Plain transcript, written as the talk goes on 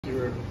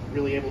were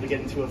really able to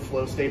get into a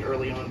flow state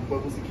early on.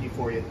 What was the key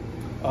for you?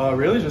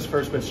 Really just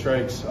first pitch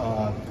strikes.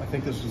 I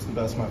think this was the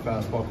best my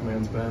fastball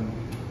command's been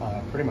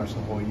pretty much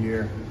the whole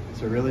year.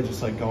 So really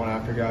just like going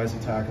after guys,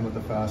 attacking with the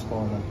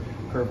fastball, and then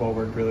curveball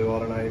worked really well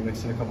tonight,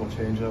 mixing a couple of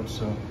changeups.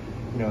 So,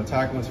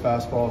 attacking with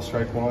fastball,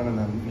 strike one, and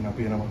then,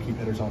 being able to keep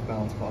hitters off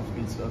balance with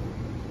off-speed stuff.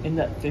 In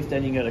that fifth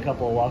inning, you got a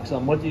couple of walks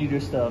on. What did you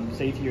just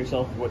say to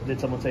yourself? What did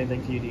someone say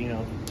anything to you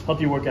to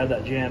help you work out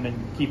that jam and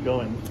keep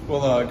going?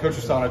 Well, Coach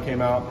Rosano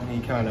came out and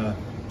he kind of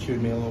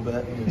chewed me a little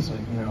bit. He was like,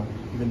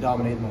 you've been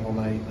dominating the whole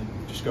night.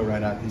 Like, just go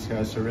right at these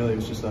guys. So really, it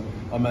was just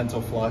a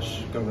mental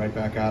flush, go right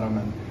back at them,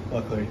 and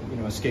luckily,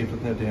 escaped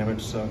with no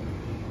damage. So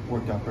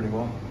worked out pretty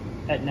well.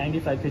 At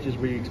 95 pitches,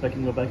 were you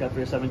expecting to go back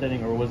after a seventh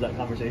inning, or was that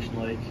conversation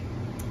like?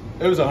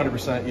 It was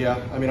 100%, yeah.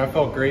 I mean, I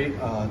felt great.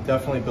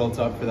 Definitely built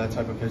up for that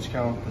type of pitch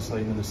count this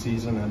late into the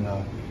season,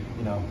 and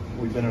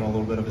we've been in a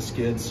little bit of a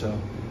skid, so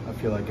I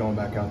feel like going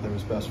back out there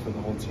was best for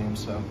the whole team.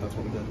 So that's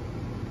what we did.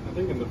 I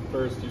think in the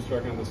first, you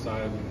struck on the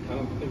side. I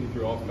don't think you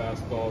threw all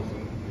fastballs,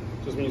 and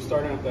just when you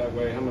start out that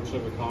way, how much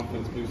of a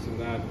confidence boost in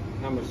that?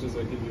 How much does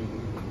that give you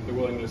the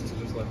willingness to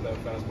just let that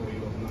fastball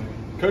eat all night?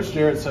 Coach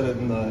Jarrett said it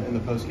in the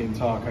post-game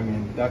talk. I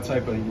mean, that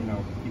type of,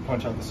 you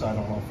punch out the side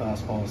on all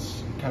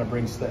fastballs, kind of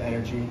brings the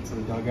energy to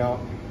the dugout,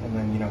 and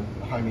then,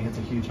 Jaime hits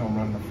a huge home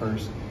run in the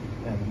first.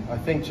 And I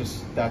think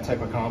just that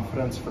type of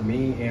confidence for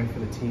me and for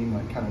the team,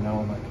 like kind of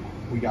knowing like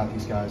we got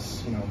these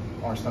guys,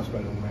 our stuff's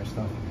better than their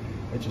stuff.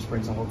 It just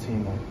brings the whole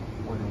team like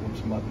we're gonna whoop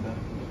some butt today.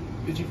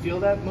 Did you feel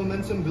that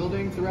momentum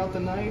building throughout the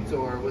night,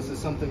 or was this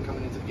something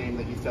coming into the game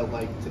that you felt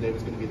like today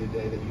was going to be the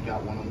day that you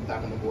got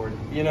back on the board?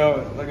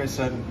 Like I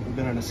said, we've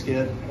been in a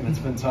skid, and it's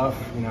been tough.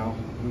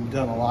 We've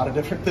done a lot of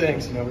different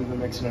things. We've been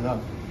mixing it up,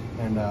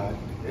 and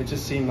it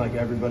just seemed like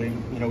everybody.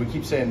 We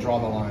keep saying draw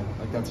the line,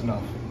 like that's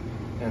enough,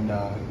 and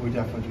we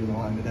definitely drew the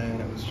line today,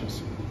 and it was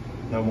just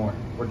no more.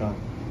 We're done.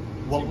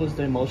 What was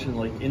the emotion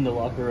like in the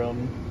locker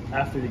room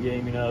after the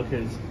game?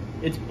 Because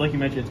it's like you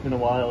mentioned, it's been a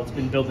while. It's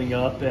been building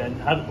up, and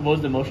what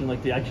was the emotion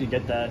like to actually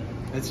get that?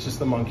 It's just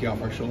the monkey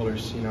off our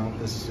shoulders.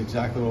 This is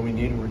exactly what we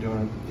need, and we're doing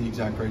it at the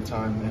exact right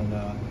time.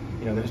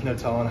 And there's no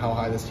telling how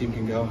high this team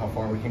can go, how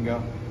far we can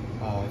go.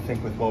 I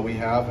think with what we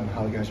have and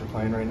how the guys are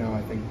playing right now,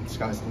 I think the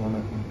sky's the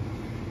limit. And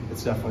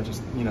it's definitely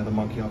just the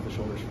monkey off the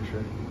shoulders for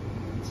sure.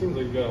 It seems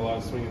like you got a lot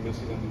of swing and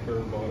misses on the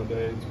curveball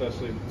today,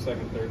 especially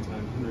second, third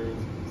time through.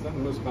 Is that the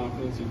most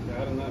confidence you've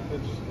had in that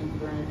pitch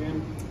during a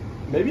game?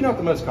 Maybe not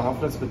the most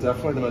confidence, but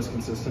definitely the most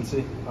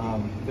consistency.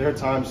 There are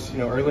times,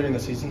 earlier in the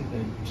season,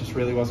 it just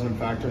really wasn't a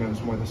factor, and it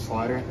was more the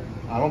slider.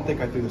 I don't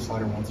think I threw the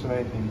slider once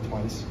tonight, maybe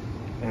twice.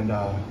 And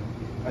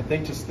I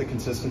think just the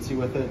consistency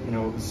with it,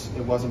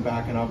 it wasn't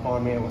backing up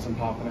on me, it wasn't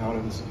popping out,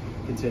 it was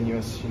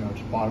continuous,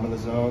 just bottom of the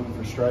zone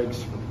for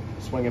strikes, for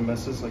swing and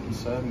misses, like you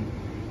said. And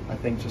I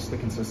think just the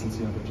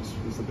consistency of it just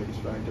was the biggest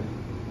factor.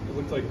 It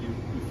looked like you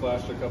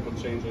flashed a couple of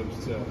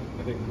changeups to,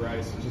 I think,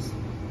 Bryce. Just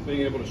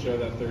being able to show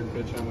that third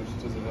pitch, how much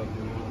does it help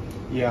you now?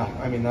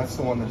 Yeah, I mean, that's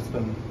the one that's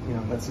been,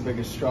 that's the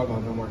biggest struggle.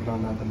 I've been working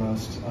on that the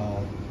most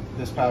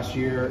this past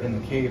year in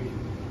the Cape,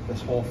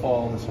 this whole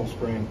fall, this whole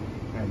spring.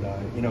 And,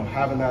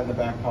 having that in the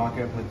back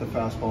pocket with the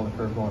fastball,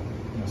 the curveball,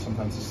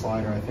 sometimes the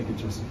slider, I think it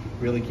just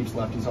really keeps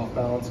lefties off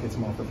balance, gets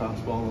them off the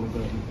fastball a little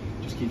bit, and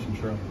just keeps them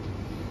true.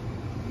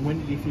 When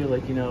did you feel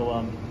like,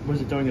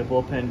 was it during the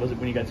bullpen? Was it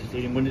when you got to the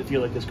stadium? When did it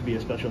feel like this could be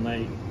a special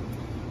night?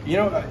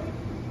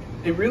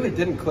 It really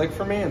didn't click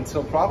for me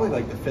until probably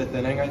like the fifth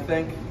inning, I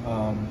think.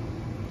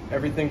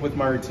 Everything with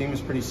my routine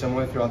was pretty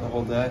similar throughout the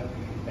whole day.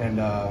 And,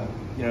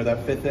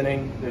 that fifth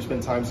inning, there's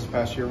been times this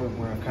past year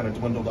where I've kind of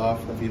dwindled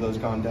off. The velo's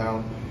gone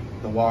down,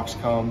 the walks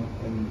come,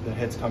 and the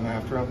hits come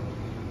after them.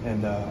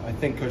 And I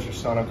think Coach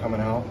Rosano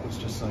coming out was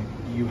just like,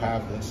 you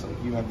have this.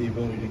 Like, you have the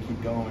ability to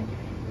keep going.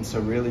 And so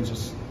really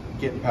just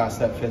getting past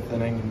that fifth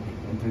inning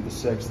and through the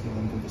sixth and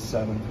then through the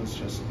seventh was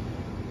just,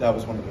 that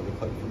was when it really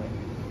clicked for me.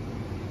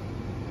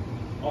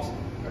 Awesome.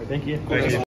 All right, thank you. Thank you.